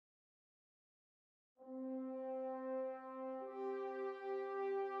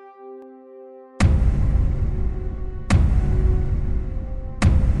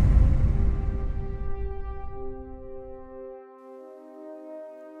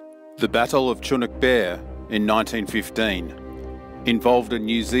The Battle of Chunuk Bair in 1915 involved a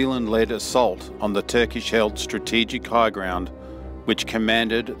New Zealand-led assault on the Turkish-held strategic high ground which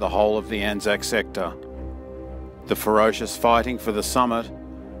commanded the whole of the Anzac sector. The ferocious fighting for the summit,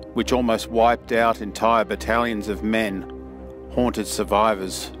 which almost wiped out entire battalions of men, haunted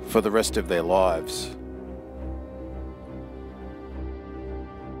survivors for the rest of their lives.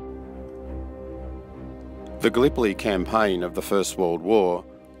 The Gallipoli campaign of the First World War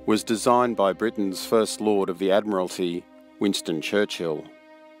was designed by Britain's First Lord of the Admiralty, Winston Churchill,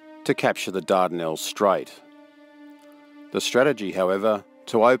 to capture the Dardanelles Strait. The strategy, however,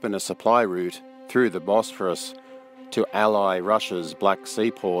 to open a supply route through the Bosphorus to ally Russia's Black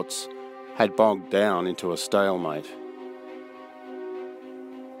Sea ports had bogged down into a stalemate.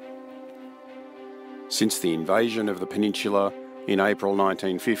 Since the invasion of the peninsula in April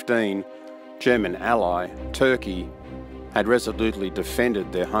 1915, German ally, Turkey, had resolutely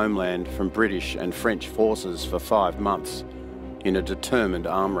defended their homeland from British and French forces for 5 months in a determined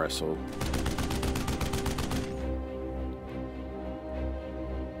arm wrestle.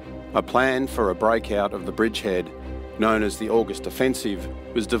 A plan for a breakout of the bridgehead, known as the August Offensive,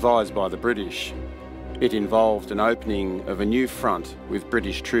 was devised by the British. It involved an opening of a new front with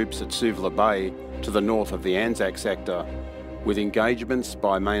British troops at Suvla Bay to the north of the Anzac sector, with engagements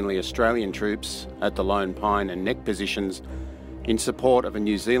by mainly Australian troops at the Lone Pine and Neck positions in support of a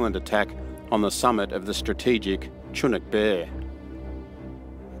New Zealand attack on the summit of the strategic Chunuk Bair.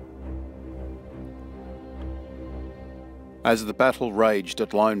 As the battle raged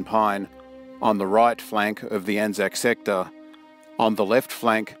at Lone Pine, on the right flank of the Anzac sector, on the left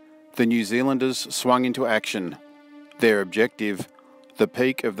flank, the New Zealanders swung into action. Their objective, the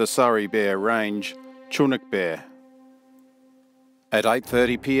peak of the Surrey Bair Range, Chunuk Bair. At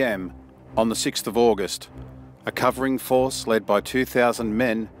 8:30 p.m. on the 6th of August, a covering force led by 2,000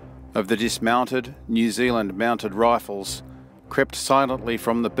 men of the dismounted New Zealand Mounted Rifles crept silently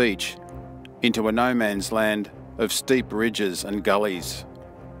from the beach into a no man's land of steep ridges and gullies.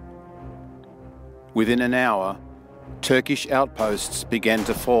 Within an hour, Turkish outposts began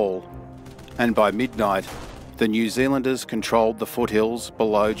to fall, and by midnight, the New Zealanders controlled the foothills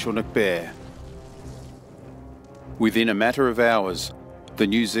below Chunuk Bair. Within a matter of hours, the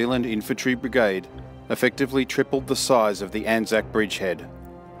New Zealand Infantry Brigade effectively tripled the size of the Anzac bridgehead.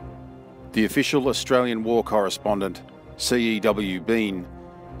 The official Australian war correspondent, C.E.W. Bean,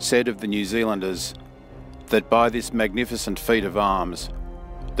 said of the New Zealanders that by this magnificent feat of arms,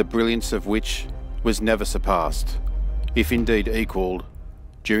 the brilliance of which was never surpassed, if indeed equalled,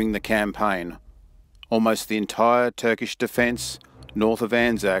 during the campaign, almost the entire Turkish defence north of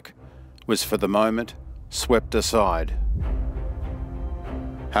Anzac was for the moment swept aside.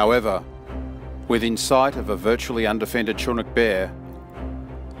 However, within sight of a virtually undefended Chunuk Bair,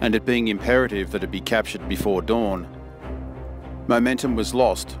 and it being imperative that it be captured before dawn, momentum was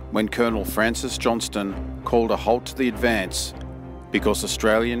lost when Colonel Francis Johnston called a halt to the advance because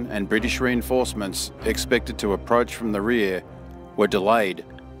Australian and British reinforcements expected to approach from the rear were delayed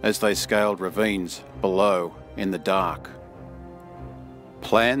as they scaled ravines below in the dark.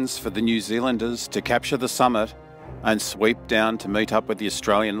 Plans for the New Zealanders to capture the summit and sweep down to meet up with the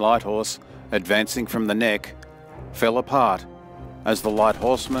Australian light horse advancing from the neck fell apart as the light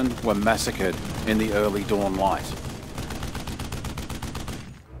horsemen were massacred in the early dawn light.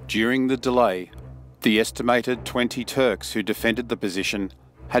 During the delay, the estimated 20 Turks who defended the position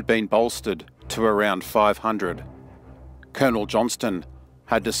had been bolstered to around 500. Colonel Johnston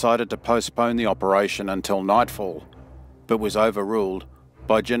had decided to postpone the operation until nightfall, but was overruled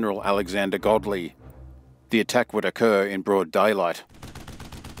by General Alexander Godley. The attack would occur in broad daylight.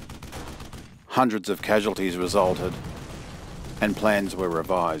 Hundreds of casualties resulted, and plans were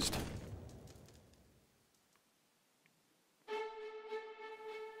revised.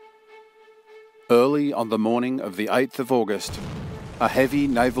 Early on the morning of the 8th of August, a heavy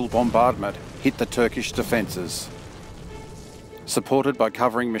naval bombardment hit the Turkish defences. Supported by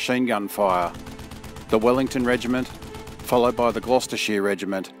covering machine gun fire, the Wellington Regiment, followed by the Gloucestershire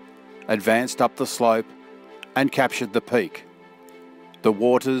Regiment, advanced up the slope and captured the peak, the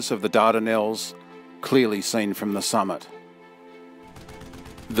waters of the Dardanelles clearly seen from the summit.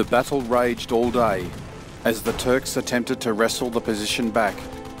 The battle raged all day as the Turks attempted to wrestle the position back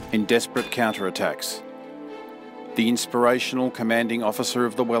in desperate counterattacks. The inspirational commanding officer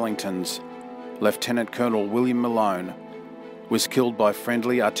of the Wellingtons, Lieutenant Colonel William Malone, was killed by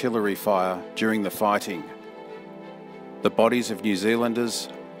friendly artillery fire during the fighting. The bodies of New Zealanders,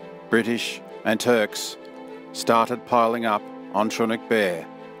 British and Turks started piling up on Chunuk Bair,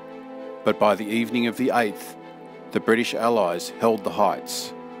 but by the evening of the 8th, the British Allies held the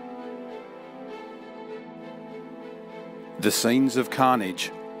heights. The scenes of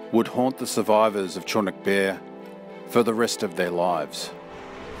carnage would haunt the survivors of Chunuk Bair for the rest of their lives.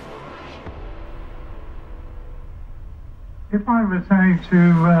 If I was going to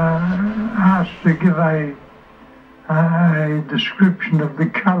ask to give a description of the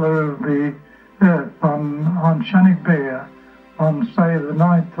colour of the earth on Chunuk Bair on, say, the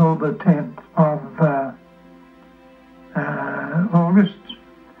 9th or the 10th of August,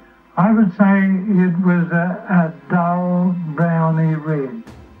 I would say it was a dull browny red,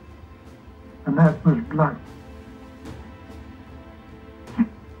 and that was blood.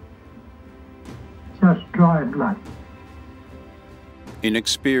 Just dry blood.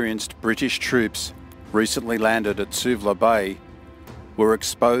 Inexperienced British troops recently landed at Suvla Bay were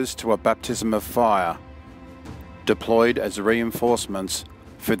exposed to a baptism of fire, deployed as reinforcements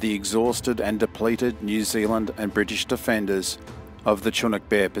for the exhausted and depleted New Zealand and British defenders of the Chunuk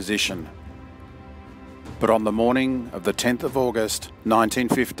Bair position. But on the morning of the 10th of August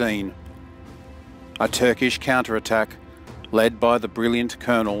 1915, a Turkish counterattack led by the brilliant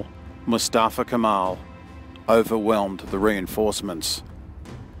Colonel Mustafa Kemal overwhelmed the reinforcements.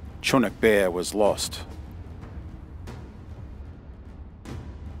 Chunuk Bair was lost.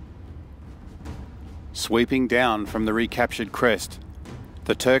 Sweeping down from the recaptured crest,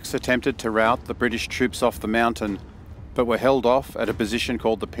 the Turks attempted to rout the British troops off the mountain, but were held off at a position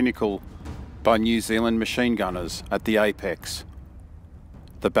called the Pinnacle by New Zealand machine gunners at the apex.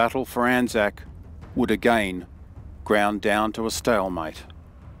 The battle for Anzac would again ground down to a stalemate.